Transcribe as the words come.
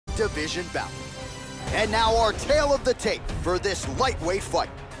division bout. And now our tale of the tape for this lightweight fight.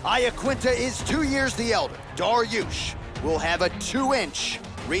 Iaquinta is 2 years the elder. Dariush will have a 2-inch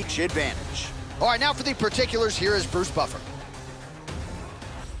reach advantage. All right, now for the particulars, here is Bruce Buffer.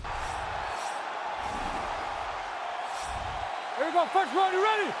 Here we go, first round, you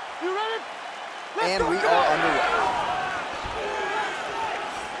ready? You ready? And we are underway.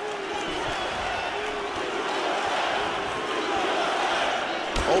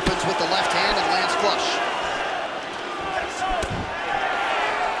 Opens with the left hand and lands flush.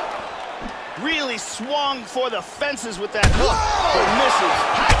 Really swung for the fences with that hook, but misses.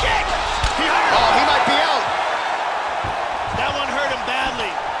 High kick! He hurt him. Oh, he might be out. That one hurt him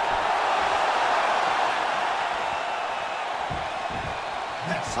badly.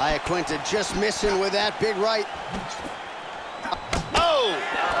 Iaquinta just missing with that big right. Oh!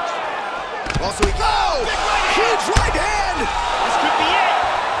 Also, he goes! Huge right hand! This could be it.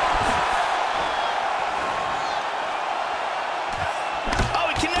 Oh,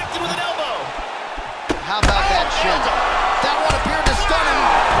 he connected with an elbow. How about that shin? That one appeared to stun him.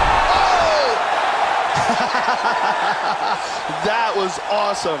 Oh! That was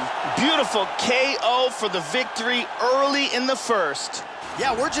awesome. Beautiful KO for the victory early in the first.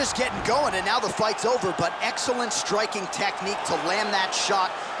 Yeah, we're just getting going, and now the fight's over, but excellent striking technique to land that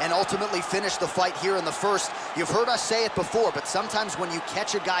shot and ultimately finish the fight here in the first. You've heard us say it before, but sometimes when you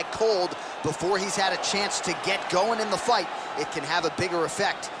catch a guy cold before he's had a chance to get going in the fight, it can have a bigger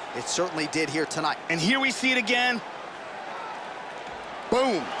effect. It certainly did here tonight. And here we see it again.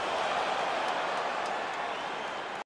 Boom.